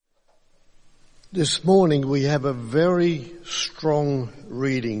This morning we have a very strong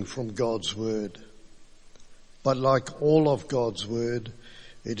reading from God's Word. But like all of God's Word,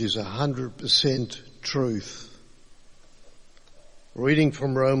 it is 100% truth. Reading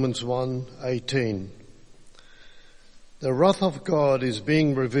from Romans 1:18. The wrath of God is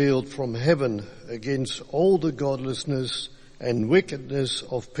being revealed from heaven against all the godlessness and wickedness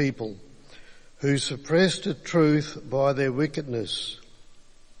of people who suppress the truth by their wickedness.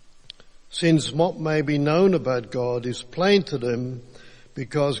 Since what may be known about God is plain to them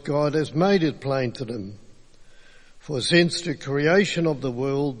because God has made it plain to them. For since the creation of the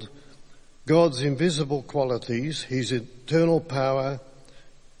world, God's invisible qualities, his eternal power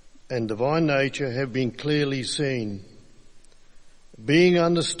and divine nature have been clearly seen, being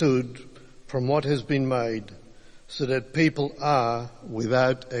understood from what has been made, so that people are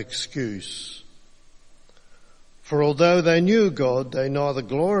without excuse. For although they knew God, they neither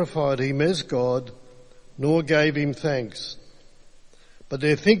glorified him as God nor gave him thanks. But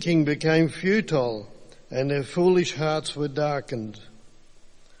their thinking became futile and their foolish hearts were darkened.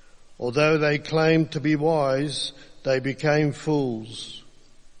 Although they claimed to be wise, they became fools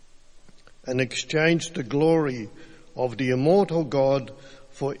and exchanged the glory of the immortal God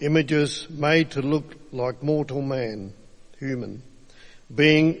for images made to look like mortal man, human,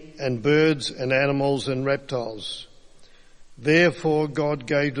 being and birds and animals and reptiles. Therefore God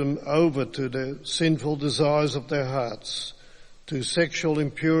gave them over to the sinful desires of their hearts, to sexual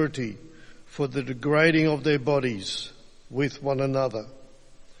impurity, for the degrading of their bodies with one another.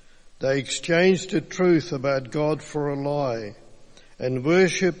 They exchanged the truth about God for a lie, and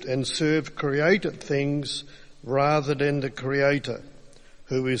worshipped and served created things rather than the Creator,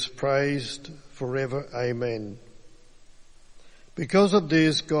 who is praised forever. Amen. Because of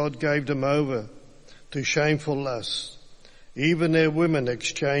this, God gave them over to shameful lusts. Even their women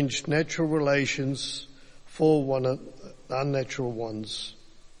exchanged natural relations for unnatural ones.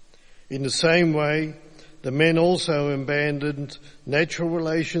 In the same way, the men also abandoned natural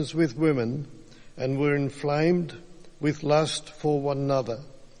relations with women and were inflamed with lust for one another.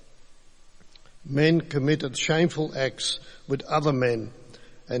 Men committed shameful acts with other men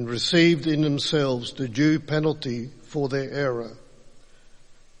and received in themselves the due penalty for their error.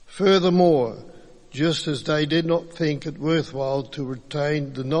 Furthermore, just as they did not think it worthwhile to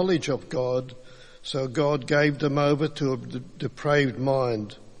retain the knowledge of God, so God gave them over to a depraved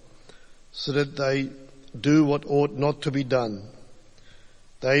mind, so that they do what ought not to be done.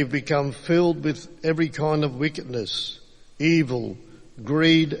 They have become filled with every kind of wickedness, evil,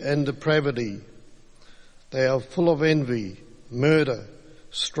 greed and depravity. They are full of envy, murder,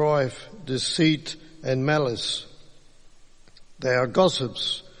 strife, deceit and malice. They are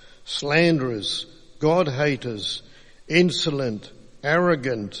gossips, slanderers, God-haters, insolent,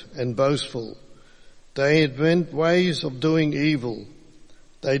 arrogant and boastful. They invent ways of doing evil.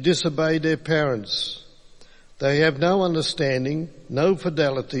 They disobey their parents. They have no understanding, no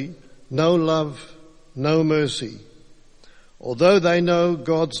fidelity, no love, no mercy. Although they know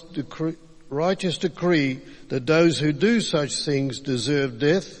God's righteous decree that those who do such things deserve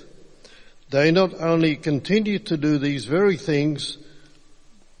death, they not only continue to do these very things,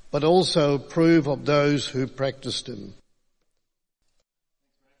 but also approve of those who practice them.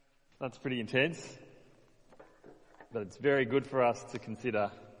 That's pretty intense, but it's very good for us to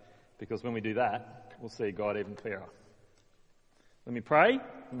consider, because when we do that, we'll see God even clearer. Let me pray,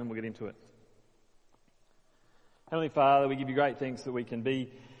 and then we'll get into it. Heavenly Father, we give you great thanks that we can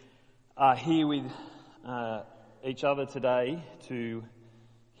be here with each other today to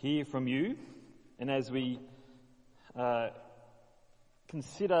hear from you. And as we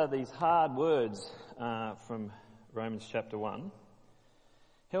consider these hard words from Romans chapter 1,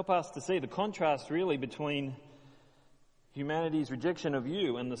 help us to see the contrast really between humanity's rejection of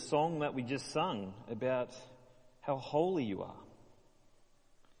you and the song that we just sung about how holy you are.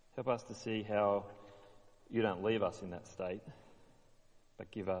 Help us to see how you don't leave us in that state, but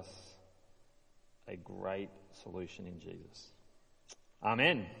give us a great solution in Jesus.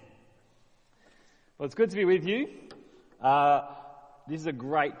 Amen. Well, it's good to be with you. This is a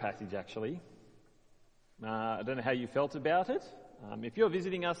great passage, actually. I don't know how you felt about it. If you're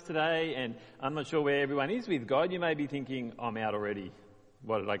visiting us today and I'm not sure where everyone is with God, you may be thinking, I'm out already.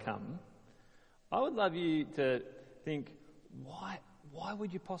 Why did I come? I would love you to think, why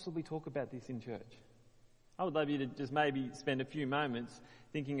would you possibly talk about this in church? I would love you to just maybe spend a few moments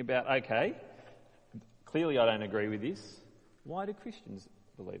thinking about, okay, clearly I don't agree with this. Why do Christians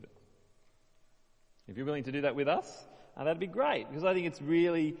believe it? If you're willing to do that with us, that'd be great, because I think it's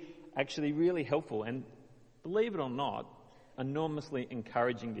really helpful and, believe it or not, enormously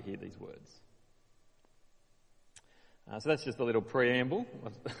encouraging to hear these words. So that's just a little preamble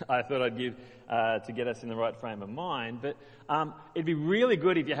I thought I'd give to get us in the right frame of mind. But it'd be really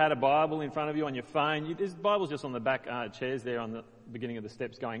good if you had a Bible in front of you on your phone. There's Bibles just on the back chairs there on the beginning of the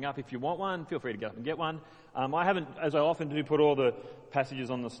steps going up. If you want one, feel free to get up and get one. I haven't, as I often do, put all the passages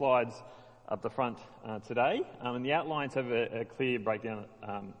on the slides up the front today. And the outlines have a clear breakdown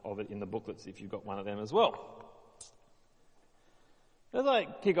of it in the booklets if you've got one of them as well. As I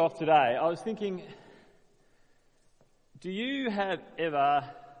kick off today, I was thinking, do you have ever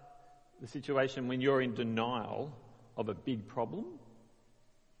the situation when you're in denial of a big problem?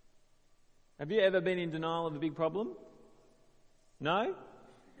 Have you ever been in denial of a big problem? No?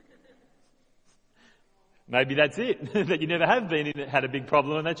 Maybe that's it, that you never have had a big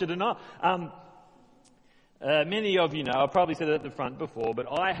problem and that's your denial. Many of you know, I've probably said it at the front before, but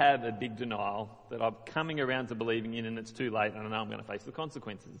I have a big denial that I'm coming around to believing in and it's too late and I know I'm going to face the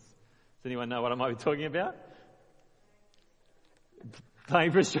consequences. Does anyone know what I might be talking about?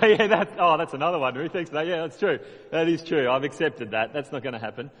 Playing for Australia, that's another one. Ruth, thanks for that. Yeah, that's true. That is true. I've accepted that. That's not going to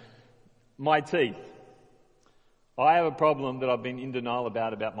happen. My teeth. I have a problem that I've been in denial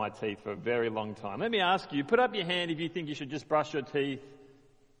about my teeth for a very long time. Let me ask you, put up your hand if you think you should just brush your teeth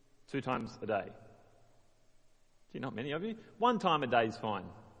 2 times a day. See, not many of you. 1 time a day is fine.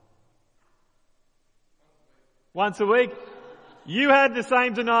 Once a week? You had the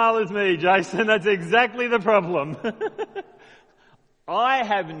same denial as me, Jason. That's exactly the problem. I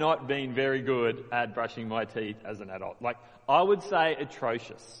have not been very good at brushing my teeth as an adult. I would say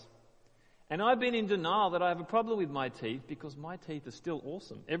atrocious. And I've been in denial that I have a problem with my teeth because my teeth are still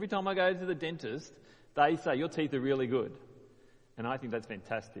awesome. Every time I go to the dentist, they say, your teeth are really good. And I think that's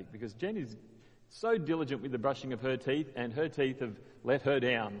fantastic because Jen is so diligent with the brushing of her teeth and her teeth have let her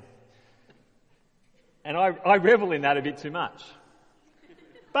down. And I revel in that a bit too much.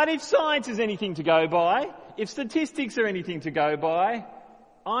 But if science is anything to go by, if statistics are anything to go by,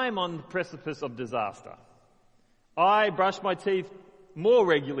 I'm on the precipice of disaster. I brush my teeth more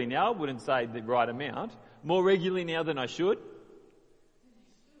regularly now, I wouldn't say the right amount, more regularly now than I should.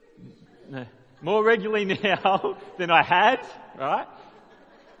 No, more regularly now than I had, right?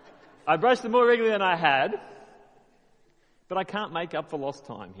 I brush them more regularly than I had, but I can't make up for lost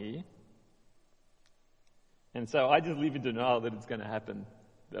time here. And so I just live in denial that it's going to happen,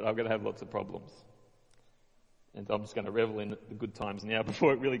 that I'm going to have lots of problems. And so I'm just going to revel in the good times now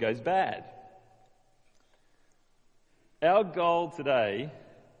before it really goes bad. Our goal today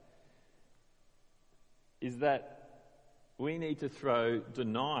is that we need to throw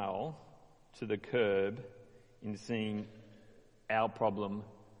denial to the curb in seeing our problem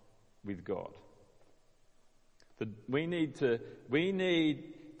with God. We need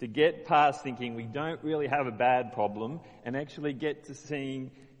to get past thinking we don't really have a bad problem and actually get to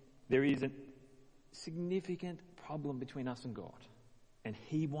seeing there is a significant problem between us and God. And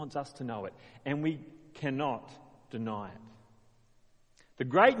He wants us to know it. And we cannot deny it. The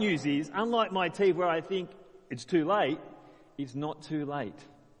great news is, unlike my teeth where I think it's too late, it's not too late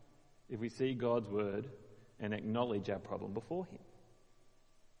if we see God's word and acknowledge our problem before Him.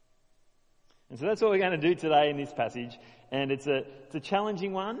 And so that's what we're going to do today in this passage. And it's a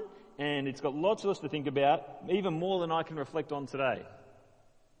challenging one, and it's got lots of us to think about, even more than I can reflect on today.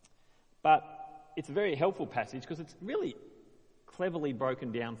 But it's a very helpful passage because it's really cleverly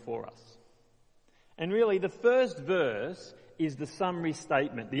broken down for us. And really, the first verse is the summary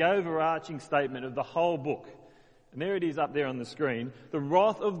statement, the overarching statement of the whole book. And there it is up there on the screen. The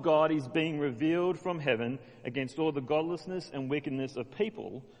wrath of God is being revealed from heaven against all the godlessness and wickedness of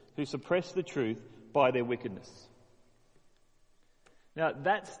people who suppress the truth by their wickedness. Now,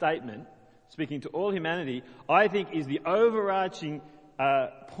 that statement, speaking to all humanity, I think is the overarching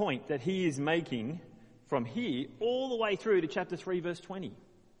point that he is making from here all the way through to chapter 3, verse 20.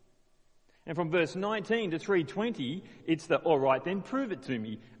 And from verse 19 to 3:20, it's the, all right, then prove it to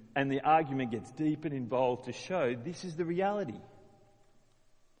me. And the argument gets deep and involved to show this is the reality.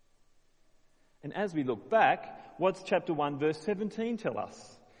 And as we look back, what's chapter 1, verse 17 tell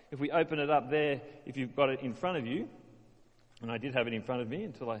us? If we open it up there, if you've got it in front of you, and I did have it in front of me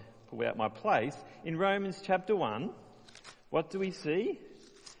until I pull out my place, in Romans chapter 1, what do we see?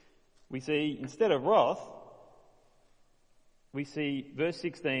 We see, instead of wrath, we see verse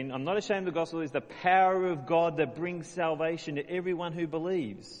 16, I'm not ashamed of the gospel, is the power of God that brings salvation to everyone who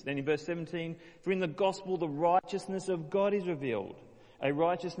believes. Then in verse 17, for in the gospel the righteousness of God is revealed, a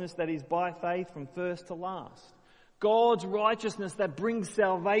righteousness that is by faith from first to last. God's righteousness that brings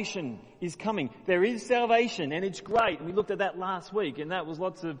salvation is coming. There is salvation and it's great. And we looked at that last week and that was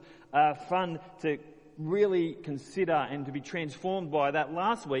lots of fun to really consider and to be transformed by that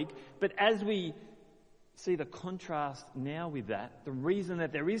last week. But as we see the contrast now with that. The reason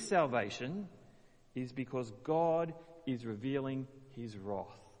that there is salvation is because God is revealing his wrath.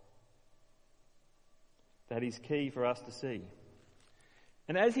 That is key for us to see.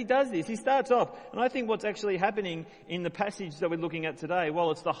 And as he does this, he starts off, and I think what's actually happening in the passage that we're looking at today,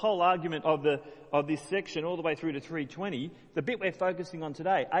 well, it's the whole argument of this section all the way through to 3:20, the bit we're focusing on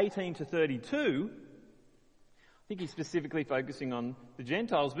today, 18 to 32, I think he's specifically focusing on the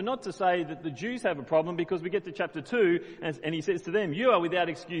Gentiles, but not to say that the Jews have a problem, because we get to chapter 2, and he says to them, you are without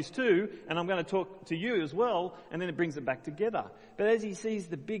excuse too, and I'm going to talk to you as well, and then it brings it back together. But as he sees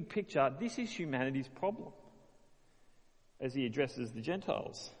the big picture, this is humanity's problem, as he addresses the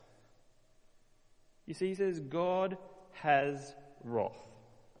Gentiles. You see, he says, God has wrath.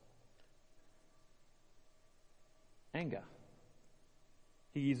 Anger.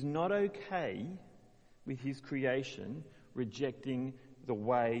 He is not okay with his creation rejecting the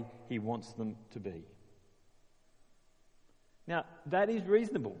way he wants them to be. Now, that is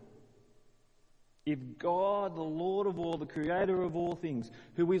reasonable. If God, the Lord of all, the creator of all things,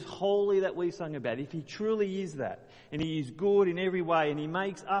 who is holy that we sung about, if he truly is that, and he is good in every way, and he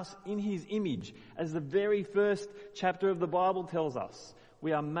makes us in his image, as the very first chapter of the Bible tells us,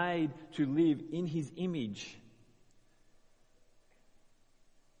 we are made to live in his image.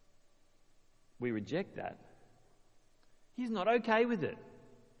 We reject that. He's not okay with it.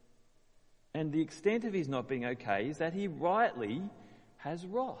 And the extent of his not being okay is that he rightly has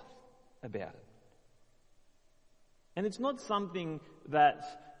wrath about it. And it's not something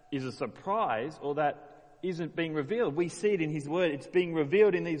that is a surprise or that isn't being revealed. We see it in his word. It's being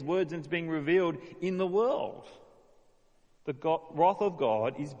revealed in these words, and it's being revealed in the world. The wrath of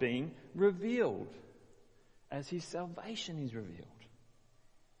God is being revealed as his salvation is revealed.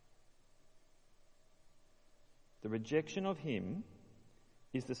 The rejection of him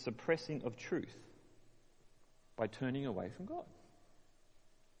is the suppressing of truth by turning away from God.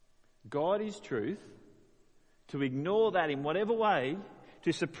 God is truth. To ignore that in whatever way,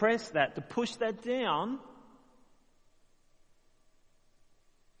 to suppress that, to push that down,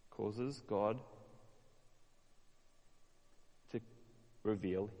 causes God to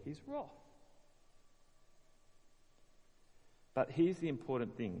reveal his wrath. But here's the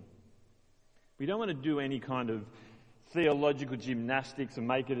important thing. We don't want to do any kind of theological gymnastics and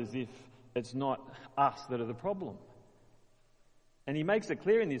make it as if it's not us that are the problem. And he makes it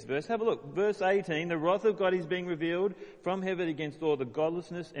clear in this verse. Have a look. Verse 18, the wrath of God is being revealed from heaven against all the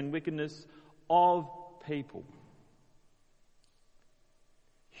godlessness and wickedness of people.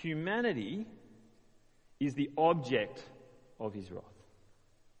 Humanity is the object of his wrath.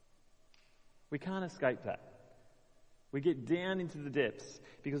 We can't escape that. We get down into the depths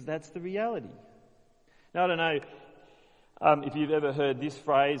because that's the reality. Now, I don't know if you've ever heard this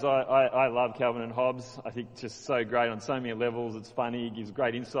phrase. I love Calvin and Hobbes. I think it's just so great on so many levels. It's funny, it gives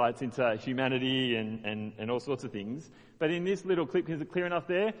great insights into humanity and all sorts of things. But in this little clip, is it clear enough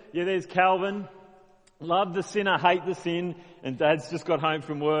there? Yeah, there's Calvin. Love the sinner, hate the sin. And Dad's just got home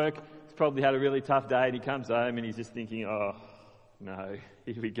from work. He's probably had a really tough day, and he comes home and he's just thinking, oh, no,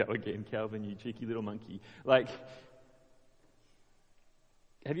 here we go again, Calvin, you cheeky little monkey. Like,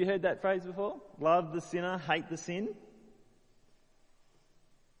 have you heard that phrase before? Love the sinner, hate the sin.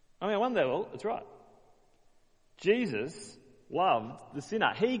 I mean, on one level, it's right. Jesus loved the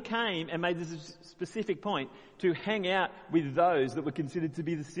sinner. He came and made this specific point to hang out with those that were considered to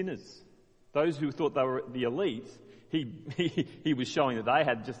be the sinners. Those who thought they were the elite, he was showing that they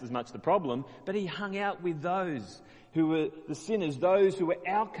had just as much the problem, but he hung out with those who were the sinners, those who were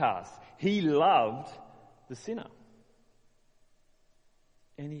outcasts. He loved the sinner.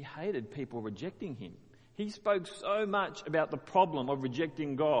 And he hated people rejecting him. He spoke so much about the problem of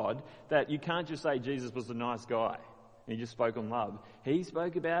rejecting God that you can't just say Jesus was a nice guy and he just spoke on love. He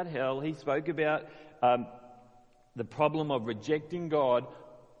spoke about hell. He spoke about the problem of rejecting God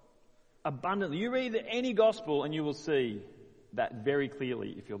abundantly. You read any gospel and you will see that very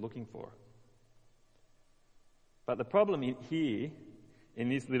clearly if you're looking for it. But the problem here in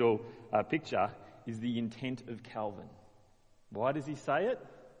this little picture is the intent of Calvin. Why does he say it?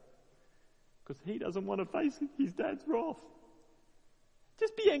 Because he doesn't want to face his dad's wrath.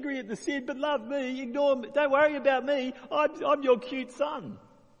 Just be angry at the sin, but love me, ignore me, don't worry about me, I'm your cute son.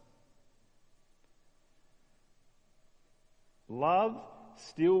 Love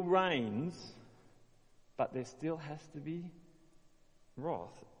still reigns, but there still has to be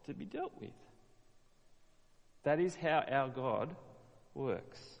wrath to be dealt with. That is how our God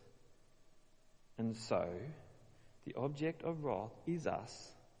works. And so, the object of wrath is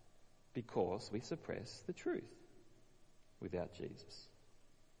us because we suppress the truth without Jesus.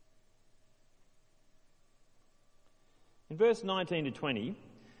 In verse 19 to 20,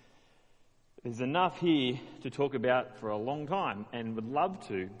 there's enough here to talk about for a long time and would love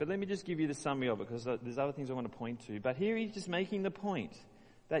to, but let me just give you the summary of it because there's other things I want to point to. But here he's just making the point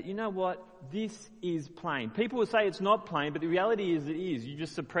that, you know what, this is plain. People will say it's not plain, but the reality is it is. You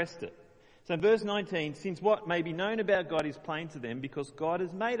just suppressed it. So in verse 19, since what may be known about God is plain to them because God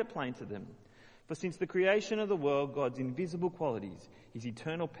has made it plain to them. For since the creation of the world, God's invisible qualities, his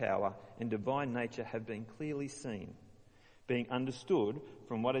eternal power and divine nature have been clearly seen, being understood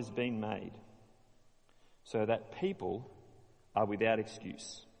from what has been made, so that people are without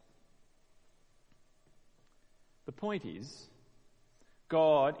excuse. The point is,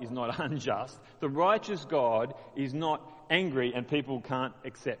 God is not unjust. The righteous God is not angry and people can't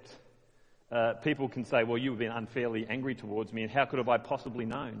accept. People can say, well, you've been unfairly angry towards me and how could have I possibly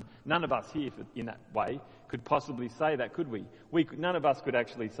known? None of us here in that way could possibly say that, could we? None of us could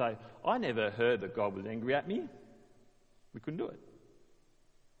actually say, I never heard that God was angry at me. We couldn't do it.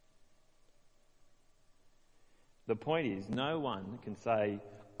 The point is, no one can say,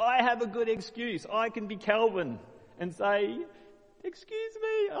 I have a good excuse. I can be Calvin and say, excuse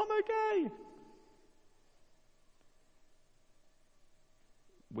me, I'm okay.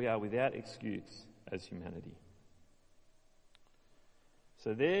 We are without excuse as humanity.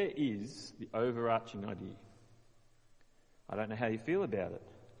 So there is the overarching idea. I don't know how you feel about it.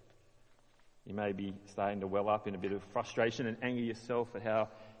 You may be starting to well up in a bit of frustration and anger yourself at how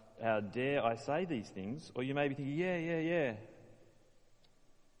dare I say these things, or you may be thinking, yeah.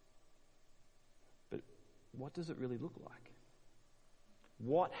 But what does it really look like?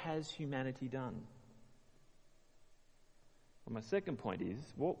 What has humanity done? Well, my second point is,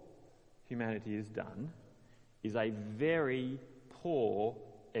 what humanity has done is a very poor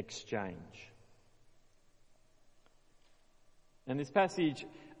exchange. And this passage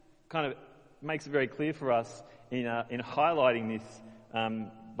kind of makes it very clear for us in highlighting this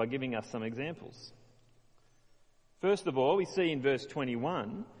by giving us some examples. First of all, we see in verse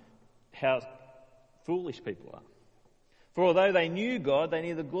 21 how foolish people are. For although they knew God, they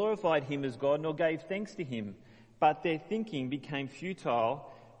neither glorified him as God nor gave thanks to him, but their thinking became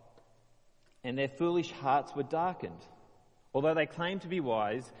futile and their foolish hearts were darkened. Although they claimed to be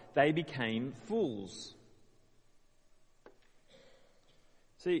wise, they became fools.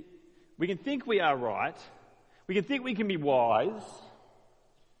 See, we can think we are right, we can think we can be wise,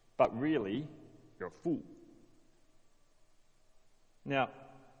 but really, you're a fool. Now,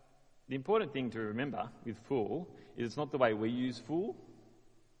 the important thing to remember with fool is it's not the way we use fool.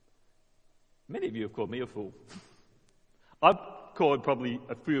 Many of you have called me a fool. I've called probably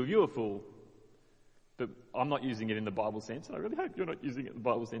a few of you a fool, but I'm not using it in the Bible sense, and I really hope you're not using it in the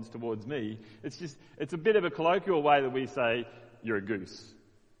Bible sense towards me. It's a bit of a colloquial way that we say, you're a goose.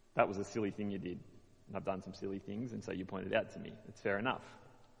 That was a silly thing you did. And I've done some silly things, and so you pointed out to me. It's fair enough.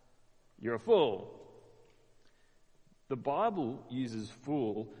 You're a fool. The Bible uses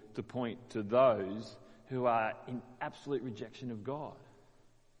fool to point to those who are in absolute rejection of God.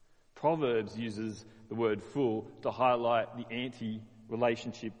 Proverbs uses the word fool to highlight the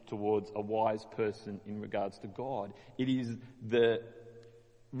anti-relationship towards a wise person in regards to God. It is the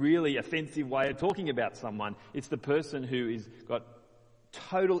really offensive way of talking about someone. It's the person who is got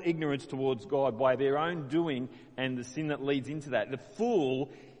total ignorance towards God by their own doing and the sin that leads into that. The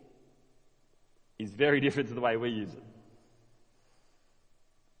fool is very different to the way we use it.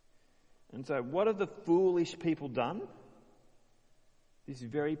 And so what have the foolish people done? This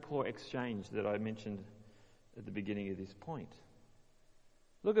very poor exchange that I mentioned at the beginning of this point.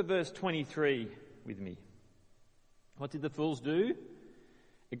 Look at verse 23 with me. What did the fools do?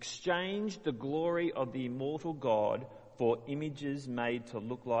 Exchanged the glory of the immortal God for images made to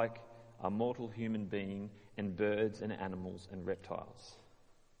look like a mortal human being and birds and animals and reptiles.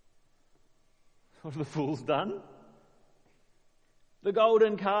 What have the fools done? The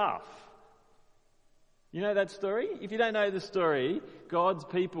golden calf. You know that story? If you don't know the story, God's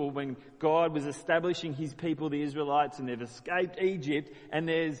people, when God was establishing his people, the Israelites, and they've escaped Egypt, and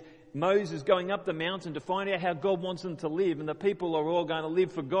there's Moses going up the mountain to find out how God wants them to live, and the people are all going to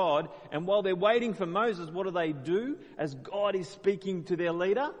live for God. And while they're waiting for Moses, what do? As God is speaking to their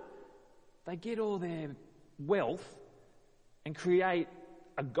leader, they get all their wealth and create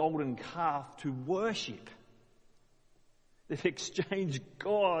a golden calf to worship. They've exchanged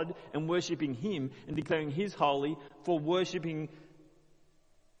God and worshipping him and declaring his holy for worshipping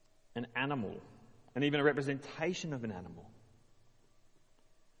an animal, and even a representation of an animal.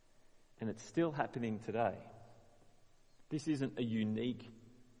 And it's still happening today. This isn't a unique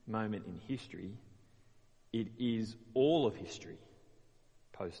moment in history. It is all of history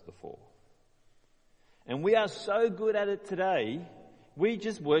post the fall. And we are so good at it today, we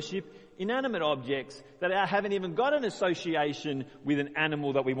just worship inanimate objects that haven't even got an association with an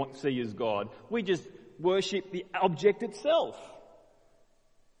animal that we want to see as God. We just worship the object itself.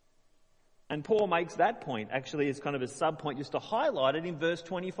 And Paul makes that point, actually, as kind of a sub-point just to highlight it in verse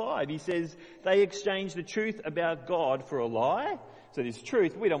 25. He says, they exchanged the truth about God for a lie. So this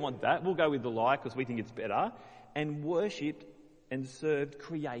truth, we don't want that. We'll go with the lie because we think it's better. And worshipped and served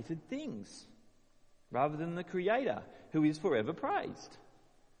created things rather than the Creator, who is forever praised.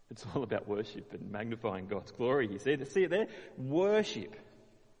 It's all about worship and magnifying God's glory. You see it there? Worship.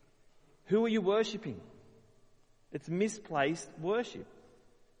 Who are you worshipping? It's misplaced worship.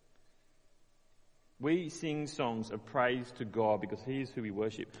 We sing songs of praise to God because He is who we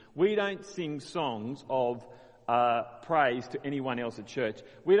worship. We don't sing songs of praise to anyone else at church.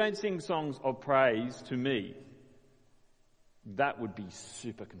 We don't sing songs of praise to me. That would be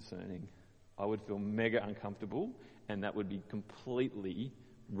super concerning. I would feel mega uncomfortable, and that would be completely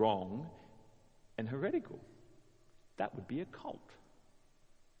wrong and heretical. That would be a cult.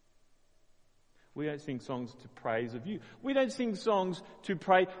 We don't sing songs to praise of you. We don't sing songs to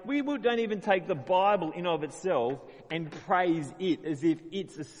praise. We don't even take the Bible in of itself and praise it as if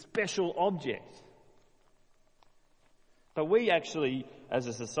it's a special object. But we actually, as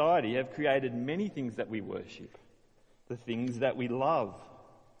a society, have created many things that we worship. The things that we love.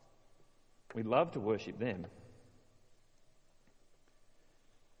 We love to worship them.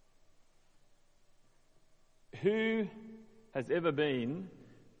 Who has ever been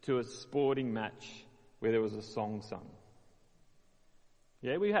to a sporting match where there was a song sung?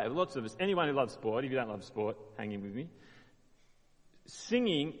 Yeah, we have. Lots of us. Anyone who loves sport, if you don't love sport, hang in with me.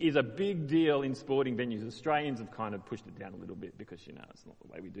 Singing is a big deal in sporting venues. Australians have kind of pushed it down a little bit because, it's not the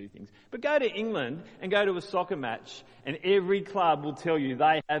way we do things. But go to England and go to a soccer match and every club will tell you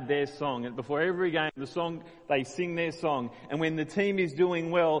they have their song. And before every game, they sing their song. And when the team is doing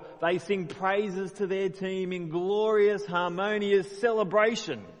well, they sing praises to their team in glorious, harmonious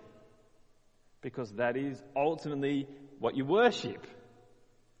celebration. Because that is ultimately what you worship.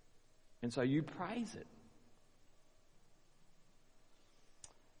 And so you praise it.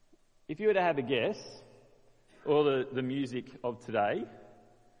 If you were to have a guess, or the music of today,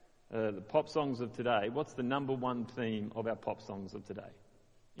 the pop songs of today, what's the number one theme of our pop songs of today?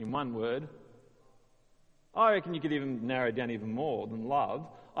 In one word, I reckon you could even narrow it down even more than love.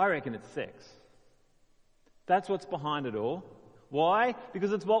 I reckon it's sex. That's what's behind it all. Why?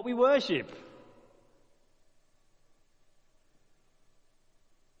 Because it's what we worship.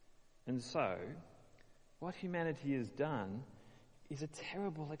 And so, what humanity has done is a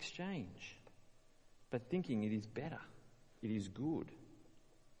terrible exchange, but thinking it is better, it is good.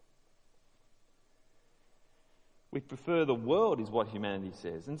 We prefer the world is what humanity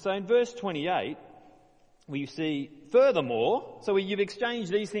says. And so in verse 28, we see furthermore, so you've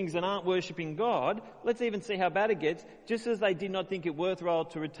exchanged these things that aren't worshipping God. Let's even see how bad it gets. Just as they did not think it worthwhile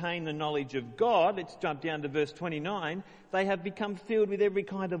to retain the knowledge of God, let's jump down to verse 29, they have become filled with every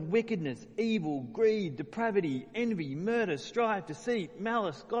kind of wickedness, evil, greed, depravity, envy, murder, strife, deceit,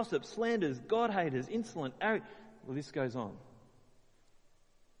 malice, gossip, slanders, God-haters, insolent, arrogant. Well, this goes on.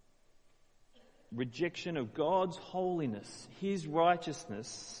 Rejection of God's holiness, His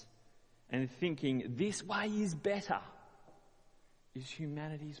righteousness, and thinking this way is better is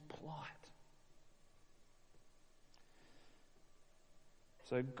humanity's plight.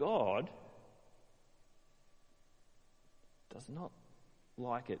 So God does not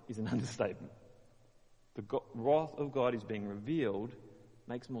like it is an understatement. The wrath of God is being revealed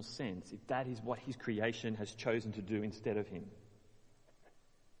makes more sense if that is what His creation has chosen to do instead of Him.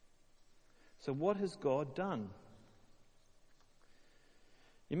 So what has God done?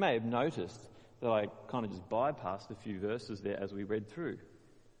 You may have noticed that I kind of just bypassed a few verses there as we read through.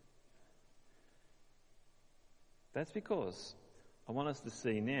 That's because I want us to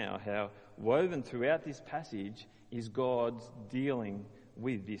see now how woven throughout this passage is God's dealing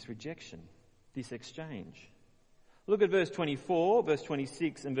with this rejection, this exchange. Look at verse 24, verse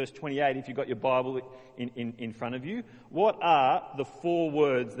 26 and verse 28 if you've got your Bible in front of you. What are the 4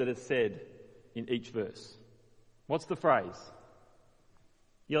 words that are said in each verse? What's the phrase?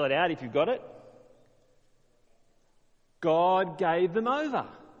 Yell it out if you've got it. God gave them over.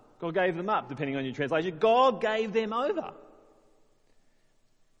 God gave them up, depending on your translation. God gave them over.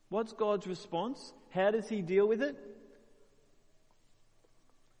 What's God's response? How does He deal with it?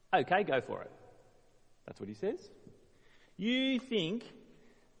 Okay, go for it. That's what He says. You think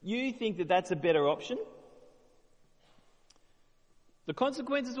that that's a better option? The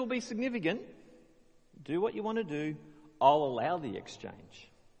consequences will be significant. Do what you want to do. I'll allow the exchange.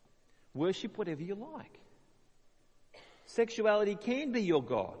 Worship whatever you like. Sexuality can be your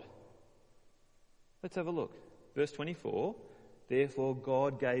God. Let's have a look. Verse 24, therefore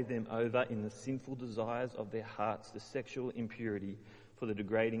God gave them over in the sinful desires of their hearts to sexual impurity for the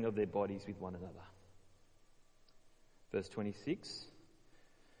degrading of their bodies with one another. Verse 26,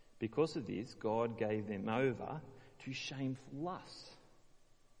 because of this, God gave them over to shameful lusts.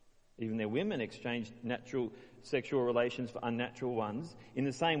 Even their women exchanged natural sexual relations for unnatural ones. In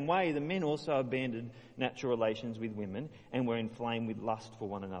the same way, the men also abandoned natural relations with women and were inflamed with lust for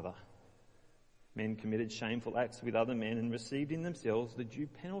one another. Men committed shameful acts with other men and received in themselves the due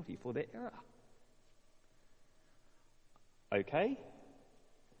penalty for their error. Okay?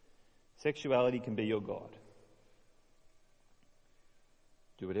 Sexuality can be your God.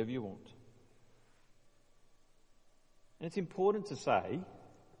 Do whatever you want. And it's important to say,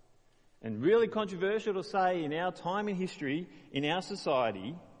 and really controversial to say in our time in history, in our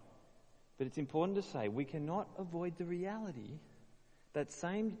society, but it's important to say we cannot avoid the reality that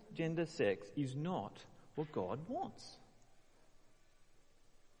same-gender sex is not what God wants.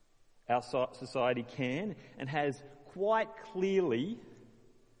 Our society can and has quite clearly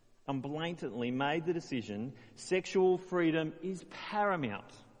and blatantly made the decision sexual freedom is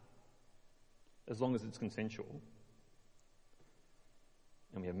paramount as long as it's consensual.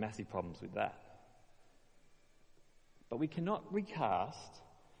 And we have massive problems with that. But we cannot recast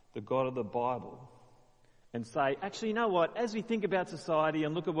the God of the Bible and say, actually, you know what, as we think about society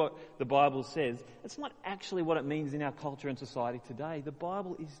and look at what the Bible says, it's not actually what it means in our culture and society today. The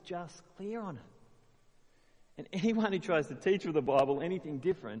Bible is just clear on it. And anyone who tries to teach with the Bible anything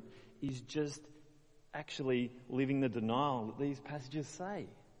different is just actually living the denial that these passages say.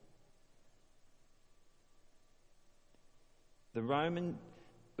 The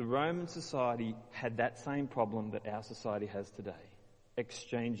Roman society had that same problem that our society has today,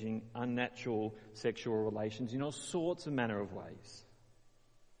 exchanging unnatural sexual relations in all sorts of manner of ways.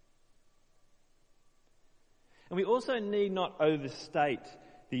 And we also need not overstate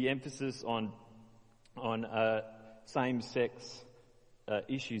the emphasis on same-sex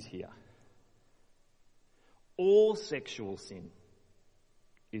issues here. All sexual sin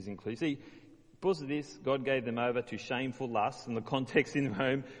is included. See, because of this, God gave them over to shameful lusts, and the context in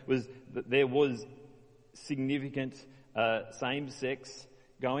Rome was that there was significant same-sex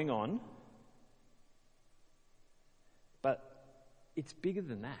going on. But it's bigger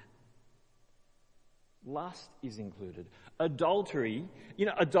than that. Lust is included. Adultery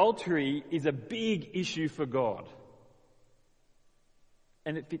is a big issue for God.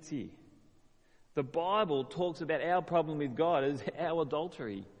 And it fits here. The Bible talks about our problem with God as our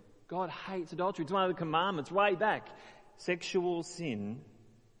adultery. God hates adultery. It's one of the commandments way back. Sexual sin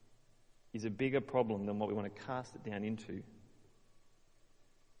is a bigger problem than what we want to cast it down into.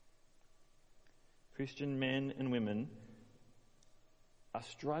 Christian men and women are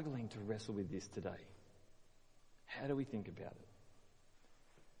struggling to wrestle with this today. How do we think about it?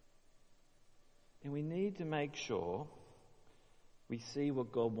 And we need to make sure we see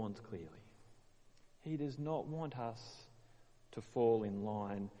what God wants clearly. He does not want us to fall in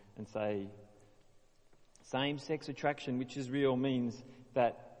line and say same-sex attraction, which is real, means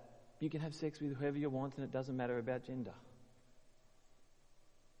that you can have sex with whoever you want and it doesn't matter about gender.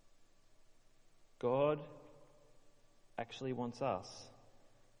 God actually wants us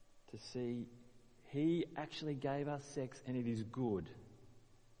to see He actually gave us sex and it is good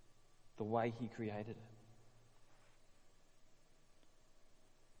the way He created it.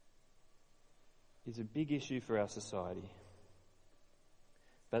 It's a big issue for our society.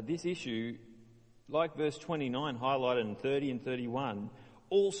 But this issue, like verse 29 highlighted in 30 and 31,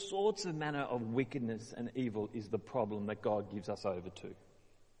 all sorts of manner of wickedness and evil is the problem that God gives us over to.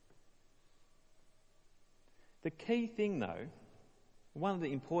 The key thing though, one of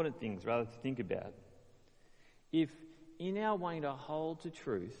the important things rather to think about, if in our wanting to hold to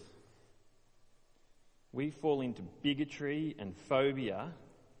truth, we fall into bigotry and phobia,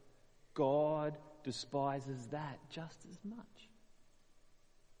 God despises that just as much.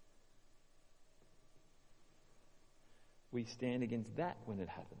 We stand against that when it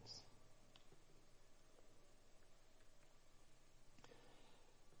happens.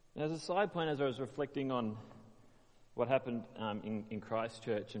 Now, as a side point, as I was reflecting on what happened in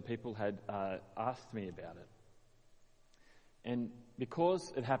Christchurch, and people had asked me about it. And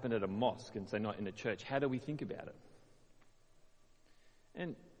because it happened at a mosque and so not in a church, how do we think about it?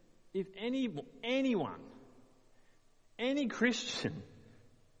 And if anyone, any Christian,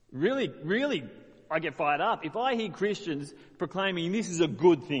 really, I get fired up. If I hear Christians proclaiming this is a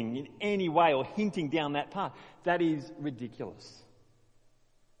good thing in any way or hinting down that path, that is ridiculous.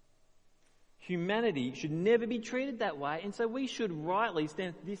 Humanity should never be treated that way, and so we should rightly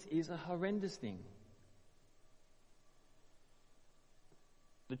stand. This is a horrendous thing.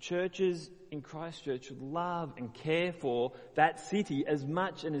 The churches in Christchurch should love and care for that city as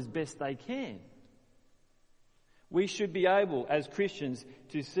much and as best they can. We should be able, as Christians,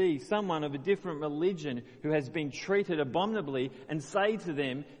 to see someone of a different religion who has been treated abominably and say to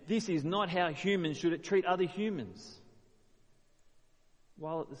them, this is not how humans should treat other humans.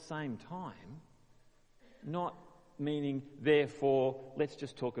 While at the same time, not meaning, therefore, let's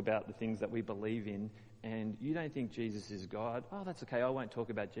just talk about the things that we believe in, and you don't think Jesus is God? Oh, that's okay, I won't talk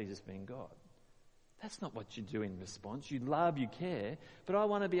about Jesus being God. That's not what you do in response. You love, you care, but I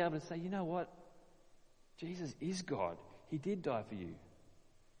want to be able to say, you know what? Jesus is God. He did die for you.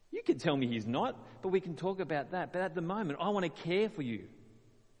 You can tell me he's not, but we can talk about that. But at the moment, I want to care for you.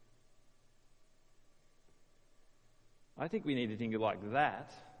 I think we need to think like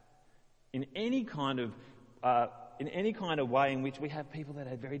that in any kind of way in which we have people that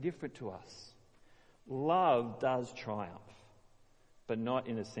are very different to us. Love does triumph, but not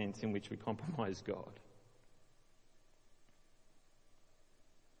in a sense in which we compromise God.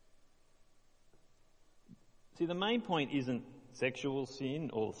 See, the main point isn't sexual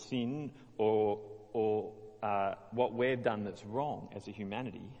sin or what we've done that's wrong as a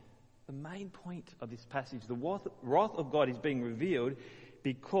humanity. The main point of this passage, the wrath of God is being revealed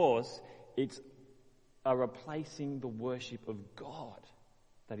because it's a replacing the worship of God.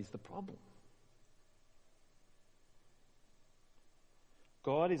 That is the problem.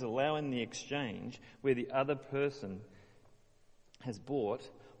 God is allowing the exchange where the other person has bought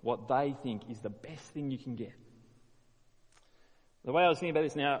what they think is the best thing you can get. The way I was thinking about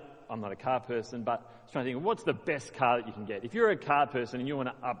this now, I'm not a car person, but I was trying to think, what's the best car that you can get? If you're a car person and you want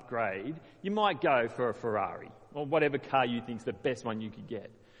to upgrade, you might go for a Ferrari or whatever car you think is the best one you could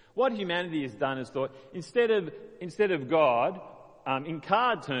get. What humanity has done is thought, instead of God, in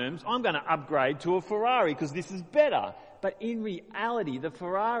car terms, I'm going to upgrade to a Ferrari because this is better. But in reality, the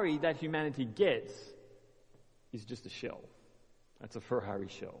Ferrari that humanity gets is just a shell. That's a Ferrari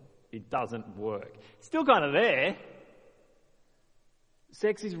shell. It doesn't work. It's still kind of there.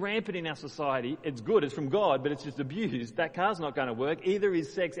 Sex is rampant in our society. It's good, it's from God, but it's just abused. That car's not going to work. Either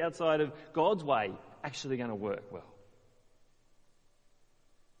is sex outside of God's way actually going to work well.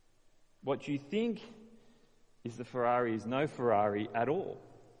 What you think is the Ferrari is no Ferrari at all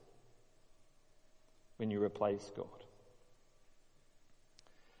when you replace God.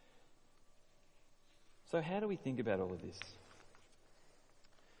 So how do we think about all of this?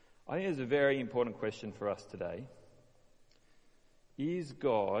 I think there's a very important question for us today. Is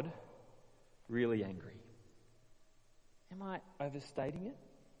God really angry? Am I overstating it?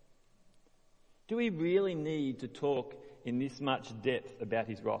 Do we really need to talk in this much depth about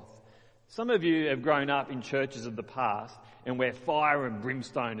his wrath? Some of you have grown up in churches of the past and where fire and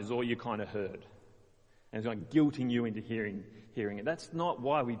brimstone is all you kind of heard. And it's like guilting you into hearing it. That's not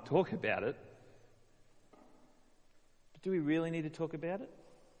why we talk about it. But do we really need to talk about it?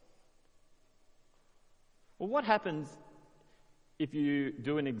 Well, what happens if you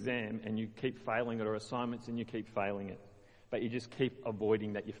do an exam and you keep failing it, or assignments and you keep failing it, but you just keep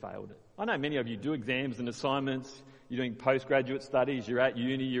avoiding that you failed it? I know many of you do exams and assignments, you're doing postgraduate studies, you're at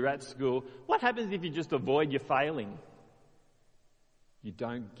uni, you're at school. What happens if you just avoid your failing? You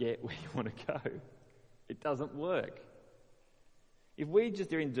don't get where you want to go. It doesn't work. If we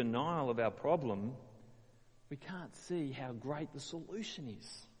just are in denial of our problem, we can't see how great the solution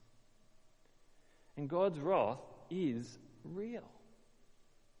is. And God's wrath is real.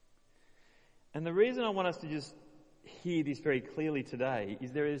 And the reason I want us to just hear this very clearly today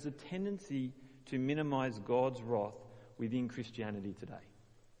is there is a tendency to minimize God's wrath within Christianity today.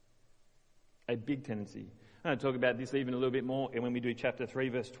 A big tendency. I'm going to talk about this even a little bit more when we do chapter 3,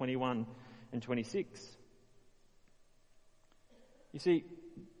 verse 21 and 26. You see,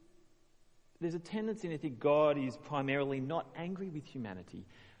 there's a tendency to think God is primarily not angry with humanity.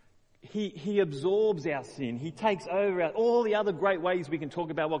 He absorbs our sin. He takes over all the other great ways we can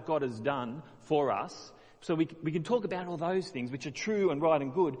talk about what God has done for us. So we can talk about all those things which are true and right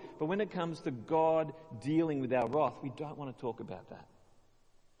and good. But when it comes to God dealing with our wrath, we don't want to talk about that.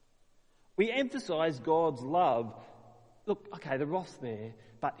 We emphasize God's love. Look, okay, the wrath's there,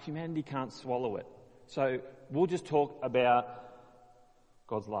 but humanity can't swallow it. So we'll just talk about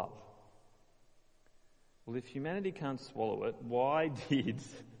God's love. Well, if humanity can't swallow it, why did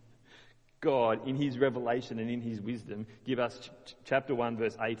God, in his revelation and in his wisdom, give us chapter 1,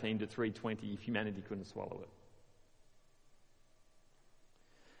 verse 18 to 3:20 if humanity couldn't swallow it?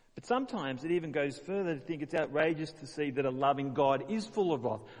 But sometimes it even goes further to think it's outrageous to see that a loving God is full of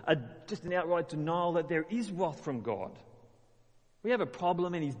wrath, just an outright denial that there is wrath from God. We have a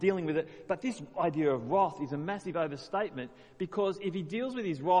problem and he's dealing with it, but this idea of wrath is a massive overstatement, because if he deals with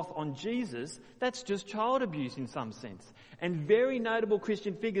his wrath on Jesus, that's just child abuse in some sense. And very notable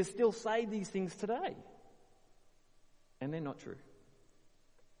Christian figures still say these things today. And they're not true.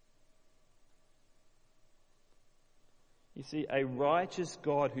 You see, a righteous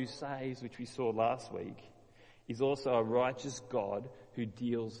God who saves, which we saw last week, is also a righteous God who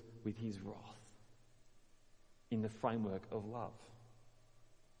deals with his wrath in the framework of love.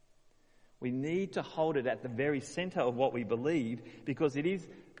 We need to hold it at the very centre of what we believe, because it is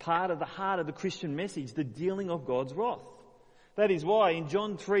part of the heart of the Christian message, the dealing of God's wrath. That is why in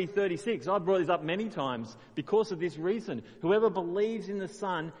John 3:36, I've brought this up many times because of this reason. Whoever believes in the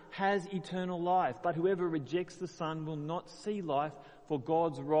Son has eternal life, but whoever rejects the Son will not see life, for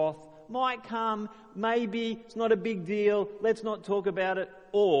God's wrath might come, maybe, it's not a big deal, let's not talk about it,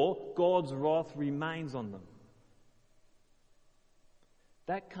 or God's wrath remains on them.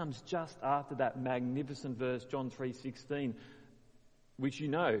 That comes just after that magnificent verse, John 3:16, which you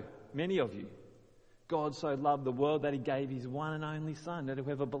know, many of you. God so loved the world that he gave his one and only Son, that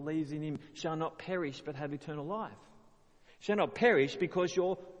whoever believes in him shall not perish but have eternal life. Shall not perish because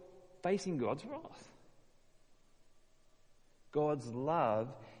you're facing God's wrath. God's love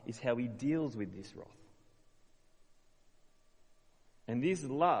is how he deals with this wrath. And this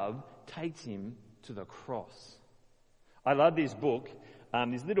love takes him to the cross. I love this book,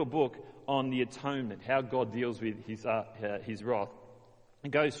 this little book on the atonement, how God deals with his wrath. It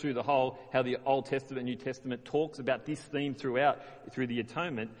goes through the whole, how the Old Testament and New Testament talks about this theme through the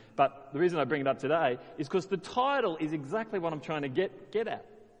atonement. But the reason I bring it up today is because the title is exactly what I'm trying to get at.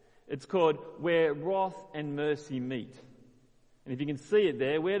 It's called Where Wrath and Mercy Meet. And if you can see it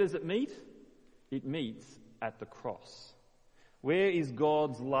there, where does it meet? It meets at the cross. Where is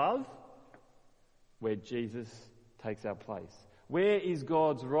God's love? Where Jesus takes our place. Where is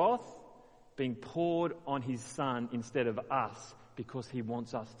God's wrath? Being poured on his Son instead of us, because he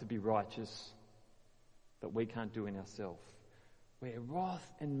wants us to be righteous that we can't do in ourselves. Where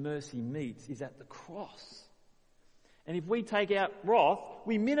wrath and mercy meets is at the cross. And if we take out wrath,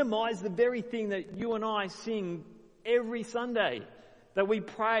 we minimise the very thing that you and I sing every Sunday, that we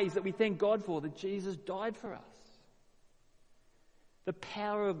praise, that we thank God for, that Jesus died for us. The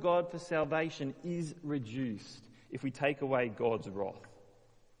power of God for salvation is reduced if we take away God's wrath.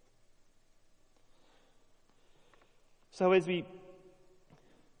 So as we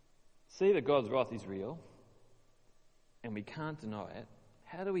see that God's wrath is real, and we can't deny it,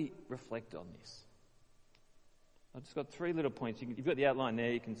 how do we reflect on this? I've just got 3 little points. You've got the outline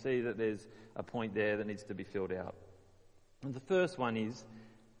there. You can see that there's a point there that needs to be filled out. And the first one is,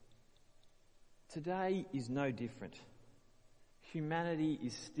 today is no different. Humanity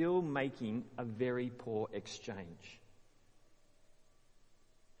is still making a very poor exchange.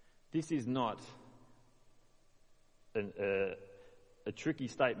 This is not a tricky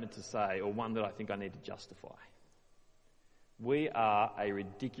statement to say, or one that I think I need to justify. We are a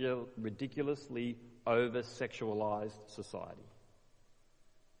ridiculously over-sexualised society.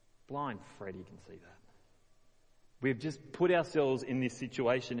 Blind Freddie can see that. We've just put ourselves in this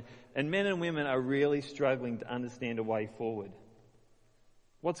situation, and men and women are really struggling to understand a way forward.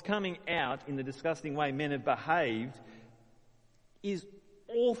 What's coming out in the disgusting way men have behaved is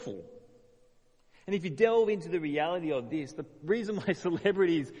awful. And if you delve into the reality of this, the reason why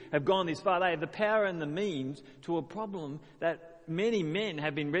celebrities have gone this far, they have the power and the means to a problem that many men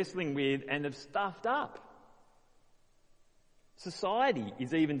have been wrestling with and have stuffed up. Society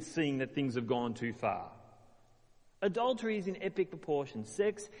is even seeing that things have gone too far. Adultery is in epic proportions.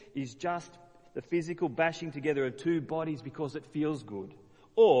 Sex is just the physical bashing together of 2 bodies because it feels good.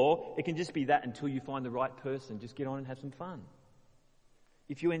 Or it can just be that until you find the right person. Just get on and have some fun.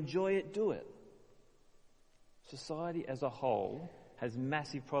 If you enjoy it, do it. Society as a whole has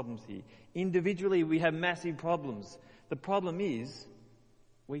massive problems here. Individually, we have massive problems. The problem is,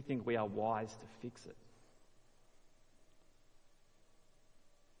 we think we are wise to fix it.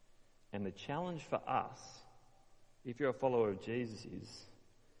 And the challenge for us, if you're a follower of Jesus, is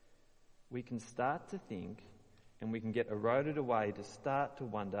we can start to think, and we can get eroded away to start to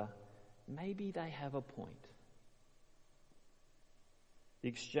wonder, maybe they have a point. The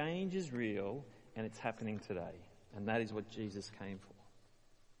exchange is real, and it's happening today. And that is what Jesus came for.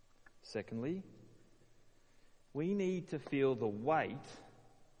 Secondly, we need to feel the weight,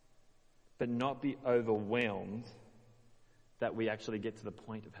 but not be overwhelmed that we actually get to the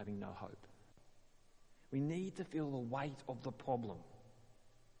point of having no hope. We need to feel the weight of the problem.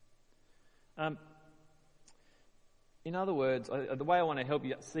 In other words, the way I want to help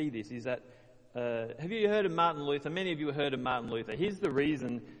you see this is that, have you heard of Martin Luther? Many of you have heard of Martin Luther. Here's the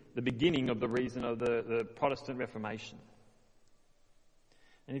reason, the beginning of the reason of the Protestant Reformation.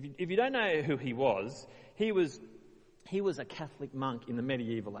 And if you don't know who he was a Catholic monk in the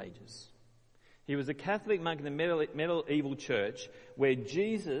medieval ages. He was a Catholic monk in the medieval church where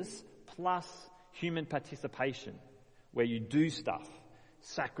Jesus plus human participation, where you do stuff,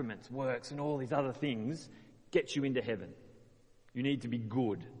 sacraments, works, and all these other things, gets you into heaven. You need to be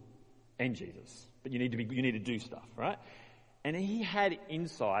good, and Jesus, but you need to do stuff, right? And he had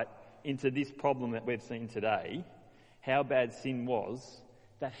insight into this problem that we've seen today, how bad sin was,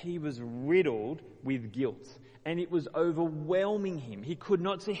 that he was riddled with guilt, and it was overwhelming him. He could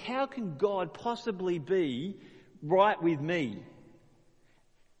not see, how can God possibly be right with me?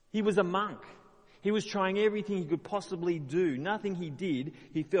 He was a monk. He was trying everything he could possibly do. Nothing he did,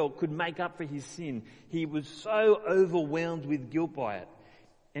 he felt, could make up for his sin. He was so overwhelmed with guilt by it.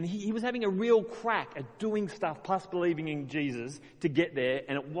 And he was having a real crack at doing stuff plus believing in Jesus to get there,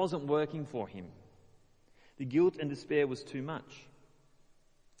 and it wasn't working for him. The guilt and despair was too much.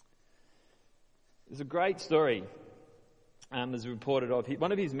 There's a great story as reported of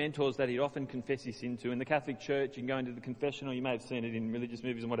one of his mentors that he'd often confess his sin to. In the Catholic Church, you can go into the confessional, you may have seen it in religious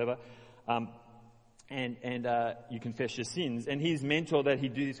movies and whatever, and you confess your sins. And his mentor that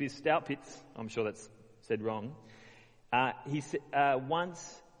he'd do this with, Staupitz, I'm sure that's said wrong,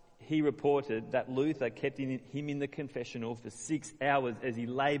 once he reported that Luther kept him in the confessional for 6 hours as he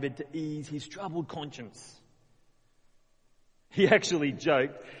laboured to ease his troubled conscience. He actually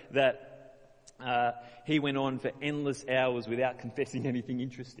joked that he went on for endless hours without confessing anything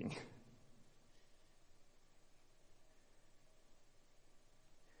interesting.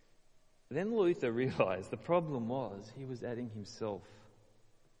 Then Luther realised the problem was he was adding himself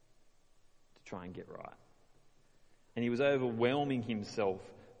to try and get right. And he was overwhelming himself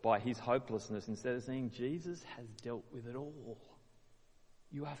by his hopelessness instead of saying, Jesus has dealt with it all.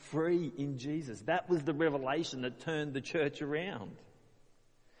 You are free in Jesus. That was the revelation that turned the church around.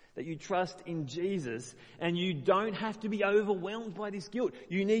 That you trust in Jesus and you don't have to be overwhelmed by this guilt.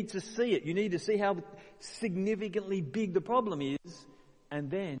 You need to see it. You need to see how significantly big the problem is, and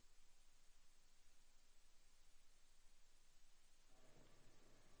then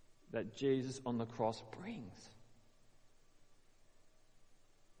that Jesus on the cross brings.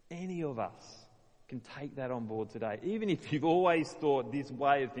 Any of us can take that on board today. Even if you've always thought this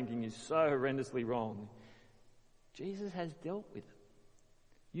way of thinking is so horrendously wrong, Jesus has dealt with it.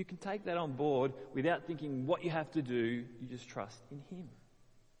 You can take that on board without thinking what you have to do. You just trust in him.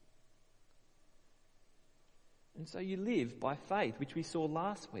 And so you live by faith, which we saw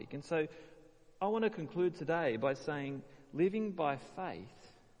last week. And so I want to conclude today by saying living by faith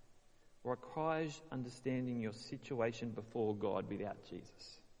requires understanding your situation before God without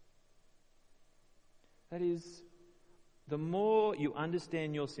Jesus. That is, the more you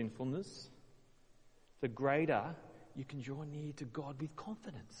understand your sinfulness, the greater you can draw near to God with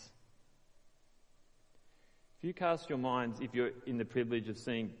confidence. If you cast your minds, if you're in the privilege of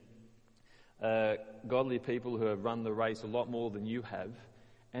seeing godly people who have run the race a lot more than you have,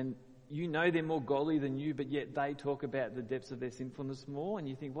 and you know they're more godly than you, but yet they talk about the depths of their sinfulness more, and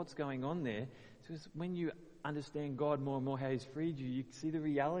you think, what's going on there? So it's when you understand God more and more, how he's freed you, you see the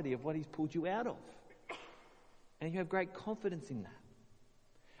reality of what he's pulled you out of. And you have great confidence in that.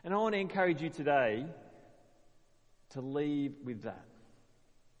 And I want to encourage you today to leave with that.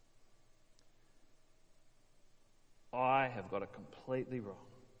 I have got it completely wrong.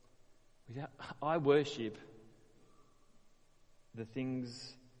 I worship the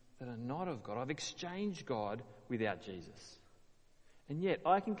things that are not of God. I've exchanged God without Jesus. And yet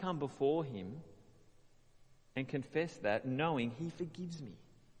I can come before him and confess that, knowing he forgives me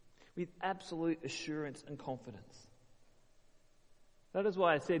with absolute assurance and confidence. That is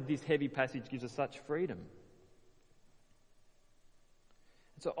why I said this heavy passage gives us such freedom.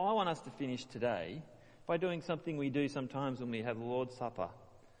 And so I want us to finish today by doing something we do sometimes when we have the Lord's Supper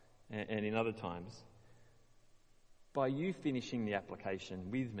and in other times, by you finishing the application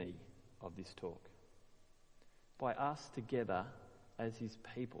with me of this talk. By us together as his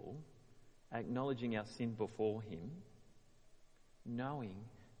people, acknowledging our sin before him, knowing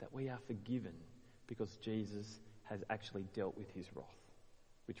that we are forgiven because Jesus has actually dealt with his wrath,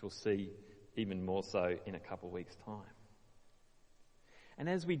 which we'll see even more so in a couple of weeks' time. And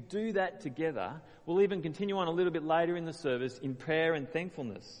as we do that together, we'll even continue on a little bit later in the service in prayer and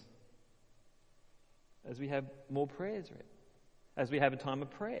thankfulness, as we have more prayers read, as we have a time of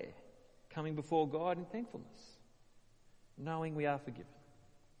prayer, coming before God in thankfulness, knowing we are forgiven.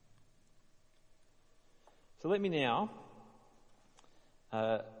 So let me now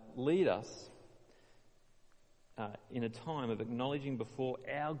lead us in a time of acknowledging before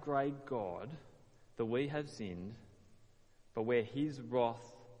our great God that we have sinned, but where his wrath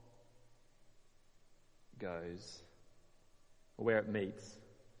goes, or where it meets,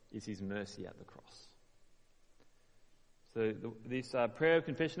 is his mercy at the cross. So this prayer of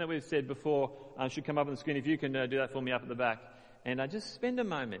confession that we've said before should come up on the screen. If you can do that for me up at the back. And just spend a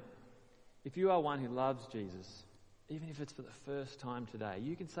moment. If you are one who loves Jesus, even if it's for the first time today,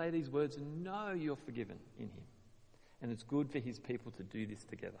 you can say these words and know you're forgiven in him. And it's good for his people to do this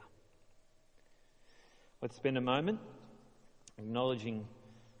together. Let's spend a moment acknowledging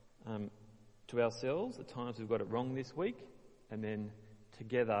to ourselves the times we've got it wrong this week, and then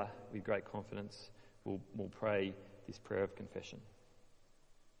together with great confidence we'll pray this prayer of confession.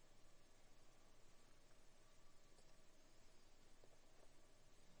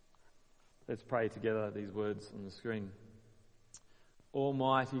 Let's pray together these words on the screen.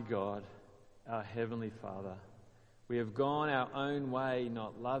 Almighty God, our Heavenly Father, we have gone our own way,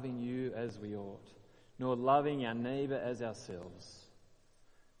 not loving you as we ought, nor loving our neighbour as ourselves.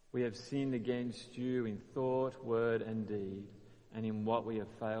 We have sinned against you in thought, word and deed, and in what we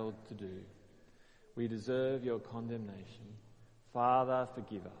have failed to do. We deserve your condemnation. Father,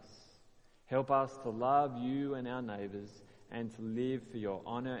 forgive us. Help us to love you and our neighbours and to live for your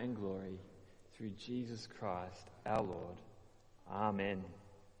honour and glory through Jesus Christ our Lord. Amen.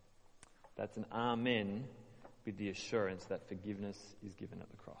 That's an amen with the assurance that forgiveness is given at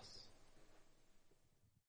the cross.